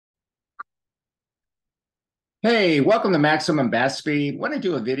Hey, welcome to Maximum Bat Speed. Want to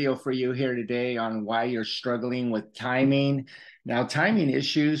do a video for you here today on why you're struggling with timing. Now, timing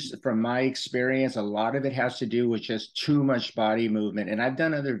issues, from my experience, a lot of it has to do with just too much body movement. And I've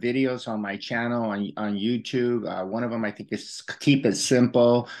done other videos on my channel on YouTube. One of them, I think, is Keep It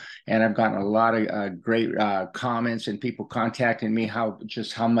Simple. And I've gotten a lot of great comments and people contacting me how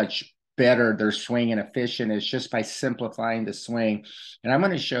much better their swing and efficient is just by simplifying the swing. And I'm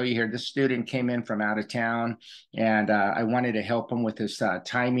going to show you here, this student came in from out of town and I wanted to help him with his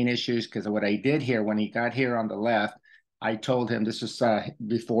timing issues because what I did here when he got here on the left, I told him this is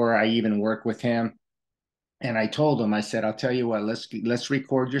before I even worked with him. And I told him, I said, I'll tell you what, let's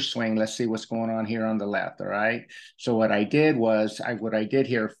record your swing. Let's see what's going on here on the left. All right. So what I did was what I did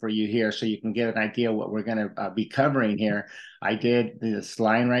here for you here, so you can get an idea what we're going to be covering here. I did this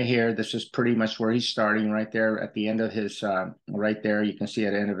line right here. This is pretty much where he's starting right there at the end of his right there. You can see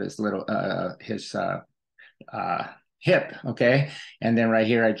at the end of his little uh, hip, okay? And then right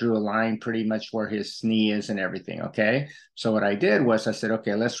here, I drew a line pretty much where his knee is and everything, okay? So what I did was I said,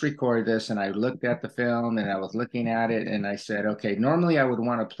 okay, let's record this. And I looked at the film and I was looking at it and I said, okay, normally I would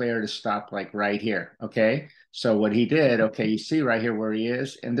want a player to stop like right here, okay? So what he did, okay, you see right here where he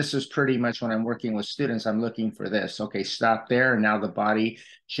is. And this is pretty much when I'm working with students, I'm looking for this. Okay, stop there. And now the body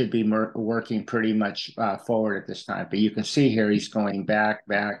should be working pretty much forward at this time. But you can see here, he's going back,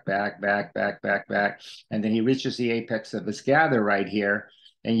 back, back, back, back, back, back. And then he reaches the apex of his gather right here.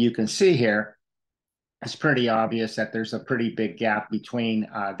 And you can see here, it's pretty obvious that there's a pretty big gap between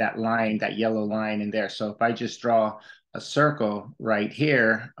that line, that yellow line in there. So if I just draw a circle right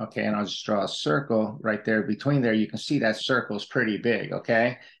here, okay, and I'll just draw a circle right there between there, you can see that circle is pretty big,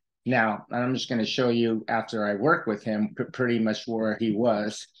 okay? Now, I'm just going to show you after I work with him pretty much where he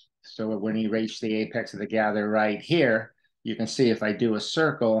was. So when he reached the apex of the gather right here, you can see if I do a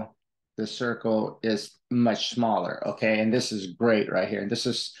circle, the circle is much smaller, okay? And this is great right here. And this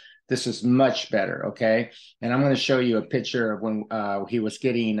is much better, okay? And I'm going to show you a picture of when he was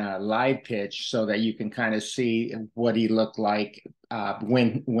getting live pitch so that you can kind of see what he looked like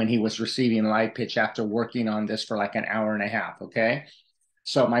when he was receiving live pitch after working on this for like an hour and a half, okay?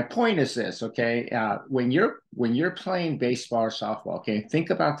 So my point is this, okay? When you're playing baseball or softball, okay, think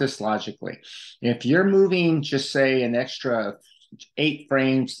about this logically. If you're moving, just say an extra 8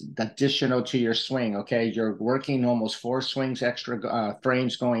 frames additional to your swing, okay, you're working almost 4 swings extra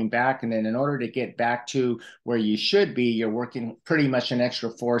frames going back, and then in order to get back to where you should be, you're working pretty much an extra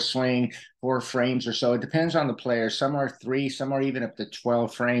 4 frames or so. It depends on the player. Some are 3, some are even up to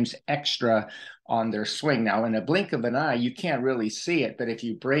 12 frames extra on their swing. Now, in a blink of an eye, you can't really see it, but if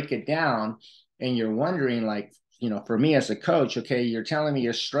you break it down and you're wondering, like, for me as a coach, okay, you're telling me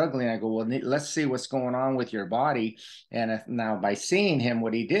you're struggling. I go, well, let's see what's going on with your body. And now by seeing him,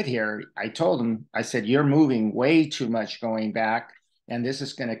 what he did here, I told him, I said, you're moving way too much going back. And this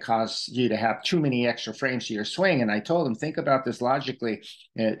is going to cause you to have too many extra frames to your swing. And I told him, think about this logically.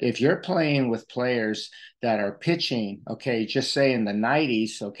 If you're playing with players that are pitching, okay, just say in the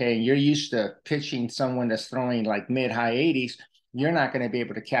 90s, okay, and you're used to pitching someone that's throwing like mid-high 80s, you're not going to be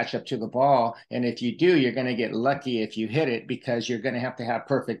able to catch up to the ball. And if you do, you're going to get lucky if you hit it because you're going to have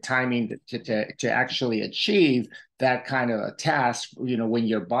perfect timing to actually achieve that kind of a task, when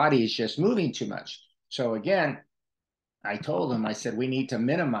your body is just moving too much. So again, I told him, I said, we need to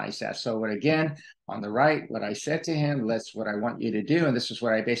minimize that. So what again, on the right, what I said to him, what I want you to do. And this is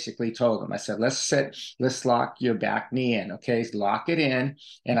what I basically told him. I said, let's lock your back knee in. Okay. Lock it in.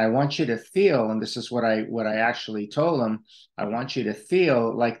 And I want you to feel, and this is what I actually told him. I want you to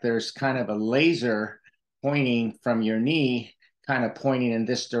feel like there's kind of a laser pointing from your knee, kind of pointing in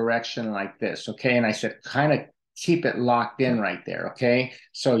this direction like this. Okay. And I said, kind of keep it locked in right there, okay?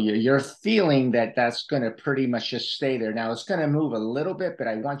 So you're feeling that that's going to pretty much just stay there. Now it's going to move a little bit, but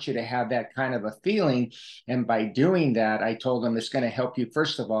I want you to have that kind of a feeling. And by doing that, I told him it's going to help you,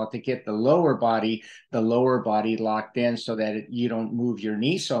 first of all, to get the lower body locked in so that you don't move your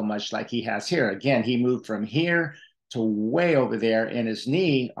knee so much like he has here. Again, he moved from here to way over there, and his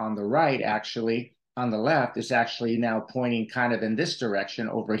knee on the right, actually, on the left, is actually now pointing kind of in this direction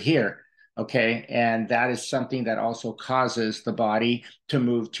over here. Okay. And that is something that also causes the body to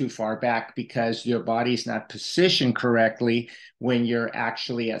move too far back because your body's not positioned correctly when you're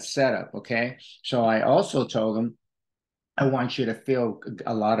actually at setup. Okay. So I also told them, I want you to feel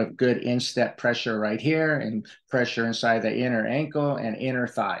a lot of good instep pressure right here and pressure inside the inner ankle and inner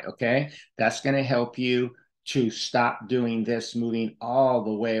thigh. Okay. That's going to help you to stop doing this, moving all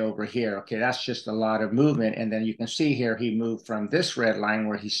the way over here. Okay, that's just a lot of movement. And then you can see here, he moved from this red line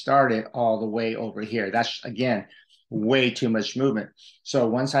where he started all the way over here. That's, again, way too much movement. So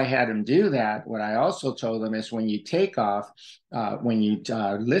once I had him do that, what I also told him is when you take off, when you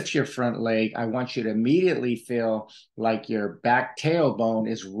lift your front leg, I want you to immediately feel like your back tailbone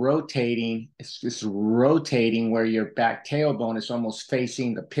is rotating. It's just rotating where your back tailbone is almost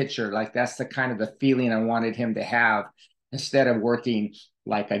facing the pitcher. Like that's the kind of the feeling I wanted him to have, instead of working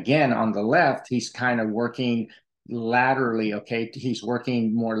like again on the left, he's kind of working laterally. Okay, he's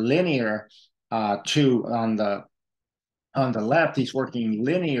working more linear to on the left, he's working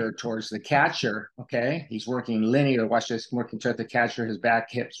linear towards the catcher. Okay, he's working linear. Watch this, working towards the catcher. His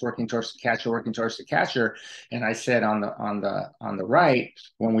back hips working towards the catcher, working towards the catcher. And I said on the right,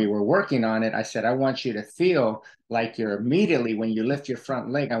 when we were working on it, I said I want you to feel like you're immediately when you lift your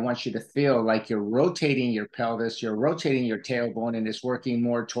front leg. I want you to feel like you're rotating your pelvis, you're rotating your tailbone, and it's working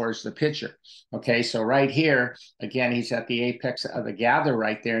more towards the pitcher. Okay, so right here again, he's at the apex of the gather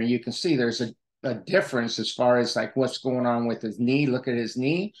right there, and you can see there's a difference as far as like what's going on with his knee. Look at his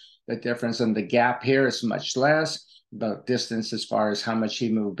knee. The difference in the gap here is much less. The distance as far as how much he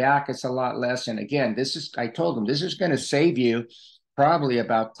moved back, it's a lot less. And again, I told him, this is going to save you probably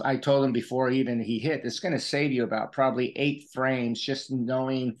about, I told him before even he hit, it's going to save you about probably 8 frames, just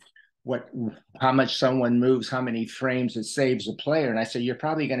knowing how much someone moves, how many frames it saves a player. And I said, you're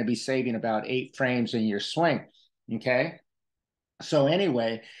probably going to be saving about 8 frames in your swing. Okay. So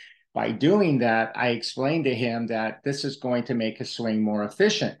anyway, by doing that, I explained to him that this is going to make his swing more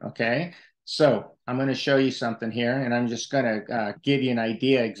efficient. Okay. So I'm going to show you something here, and I'm just going to give you an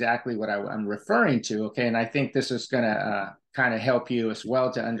idea exactly what I'm referring to. Okay. And I think this is going to kind of help you as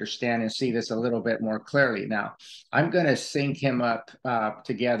well to understand and see this a little bit more clearly. Now, I'm going to sync him up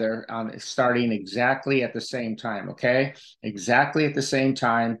together, starting exactly at the same time. Okay. Exactly at the same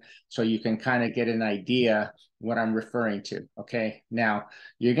time. So you can kind of get an idea what I'm referring to. Okay. Now,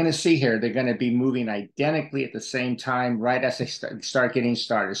 you're going to see here, they're going to be moving identically at the same time right as they start getting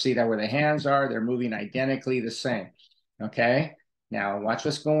started. See that where the hands are, they're moving identically the same. Okay. Now, watch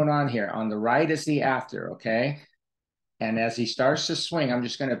what's going on here. On the right is the after. Okay. And as he starts to swing, I'm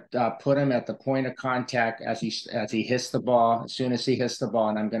just going to put him at the point of contact as he hits the ball. As soon as he hits the ball,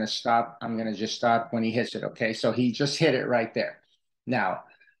 and I'm going to stop. I'm going to just stop when he hits it. Okay. So he just hit it right there. Now,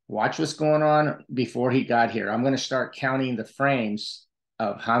 watch what's going on before he got here. I'm going to start counting the frames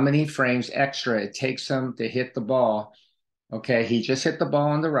of how many frames extra it takes him to hit the ball. Okay, he just hit the ball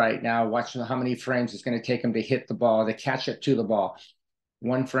on the right. Now watch how many frames it's going to take him to hit the ball, to catch it to the ball.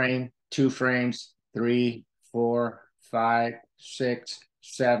 1 frame, 2 frames, 3, 4, 5, 6,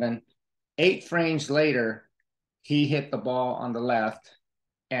 7, 8 frames later, he hit the ball on the left,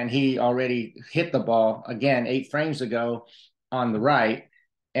 and he already hit the ball again 8 frames ago on the right.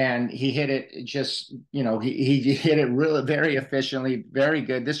 And he hit it just, he hit it really very efficiently, very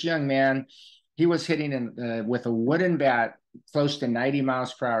good. This young man, he was hitting with a wooden bat close to 90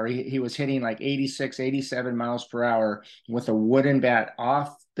 miles per hour. He was hitting like 86, 87 miles per hour with a wooden bat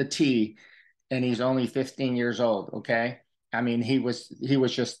off the tee, and he's only 15 years old. Okay. I mean, he was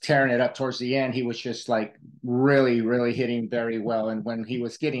just tearing it up towards the end. He was just like really, really hitting very well. And when he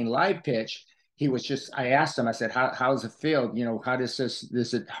was getting live pitch, he was just, I asked him, I said, how's it feel? How does this,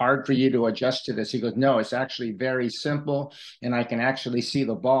 is it hard for you to adjust to this? He goes, no, it's actually very simple. And I can actually see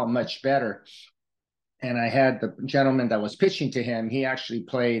the ball much better. And I had the gentleman that was pitching to him. He actually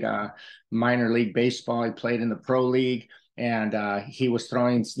played minor league baseball. He played in the pro league, and he was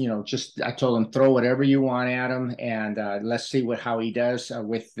throwing. I told him throw whatever you want at him, and let's see how he does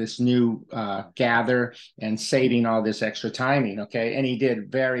with this new gather and saving all this extra timing. Okay, and he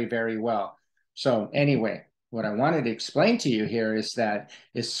did very, very well. So anyway, what I wanted to explain to you here is that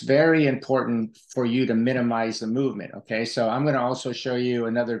it's very important for you to minimize the movement. Okay, so I'm going to also show you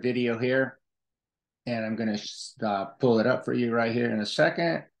another video here, and I'm going to pull it up for you right here in a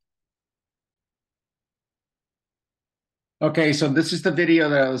second. Okay, so this is the video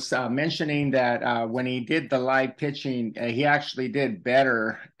that I was mentioning that when he did the live pitching, he actually did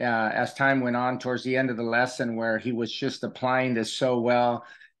better as time went on towards the end of the lesson, where he was just applying this so well.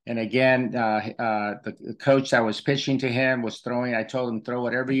 And again, the coach that was pitching to him was throwing, I told him, throw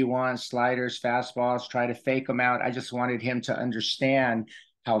whatever you want, sliders, fastballs, try to fake them out. I just wanted him to understand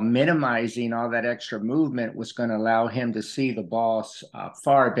how minimizing all that extra movement was going to allow him to see the ball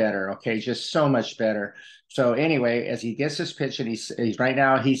far better. Okay, just so much better. So anyway, as he gets his pitch, and he's right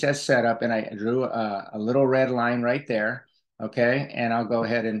now he's at setup, and I drew a little red line right there. Okay, and I'll go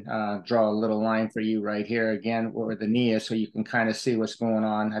ahead and draw a little line for you right here again where the knee is, so you can kind of see what's going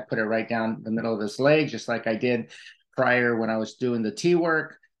on. I put it right down the middle of his leg, just like I did prior when I was doing the tee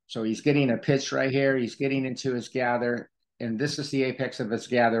work. So he's getting a pitch right here. He's getting into his gather, and this is the apex of its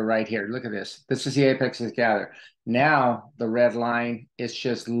gather right here. Look at this. This is the apex of its gather. Now the red line is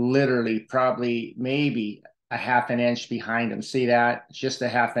just literally probably maybe a half an inch behind him. See that? It's just a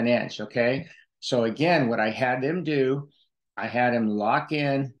half an inch, okay? So again, what I had him do, I had him lock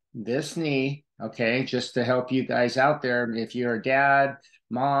in this knee, okay, just to help you guys out there. If you're a dad,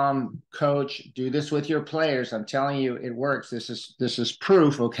 mom, coach, do this with your players. I'm telling you, it works. This is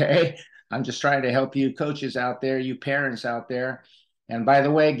proof, okay? I'm just trying to help you coaches out there, you parents out there. And by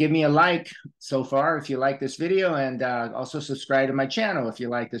the way, give me a like so far if you like this video, and also subscribe to my channel if you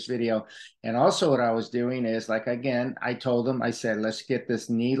like this video. And also what I was doing is, like, again, I told them, I said, let's get this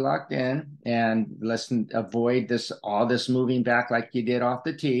knee locked in and let's avoid all this moving back like you did off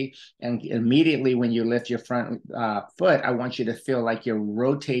the tee. And immediately when you lift your front foot, I want you to feel like you're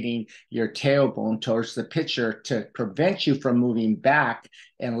rotating your tailbone towards the pitcher to prevent you from moving back.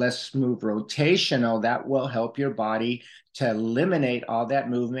 And let's move rotational. That will help your body to eliminate all that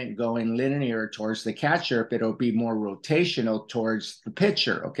movement going linear towards the catcher. If it'll be more rotational towards the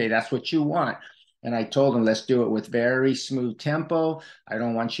pitcher. Okay, that's what you want. And I told him, let's do it with very smooth tempo. I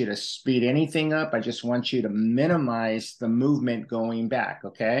don't want you to speed anything up. I just want you to minimize the movement going back,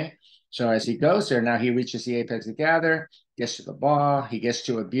 okay? So as he goes there, now he reaches the apex of the gather, gets to the ball. He gets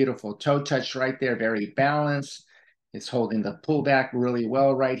to a beautiful toe touch right there, very balanced. It's holding the pullback really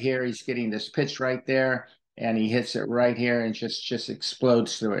well right here. He's getting this pitch right there, and he hits it right here and just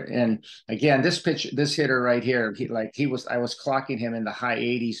explodes through it. And again, this hitter right here, I was clocking him in the high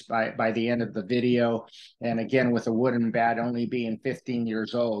 80s by the end of the video. And again, with a wooden bat, only being 15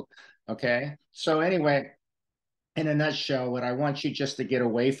 years old. Okay. So anyway, in a nutshell, what I want you just to get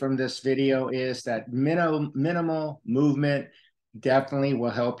away from this video is that minimal movement definitely will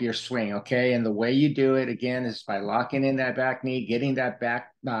help your swing, okay? And the way you do it, again, is by locking in that back knee, getting that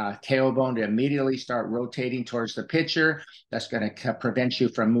back tailbone to immediately start rotating towards the pitcher. That's going to prevent you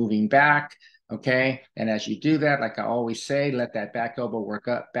from moving back, okay? And as you do that, like I always say, let that back elbow work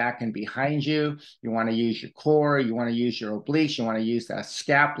up, back and behind you. You want to use your core. You want to use your obliques. You want to use that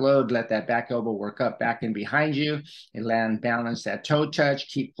scap load. Let that back elbow work up, back and behind you. And land balance that toe touch.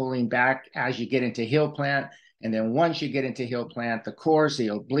 Keep pulling back as you get into heel plant. And then once you get into heel plant, the cores, the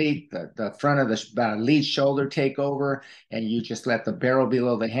oblique, the front of the lead shoulder take over, and you just let the barrel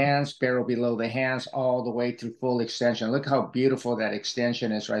below the hands, all the way through full extension. Look how beautiful that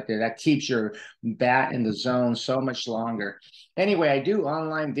extension is right there. That keeps your bat in the zone so much longer. Anyway, I do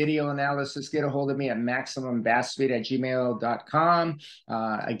online video analysis. Get a hold of me at maximumbatspeed@gmail.com.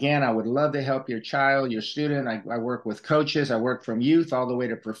 Again, I would love to help your child, your student. I work with coaches. I work from youth all the way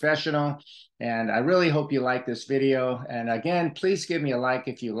to professional. And I really hope you like this video. And again, please give me a like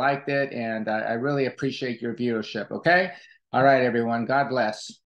if you liked it. And I really appreciate your viewership, okay? All right, everyone. God bless.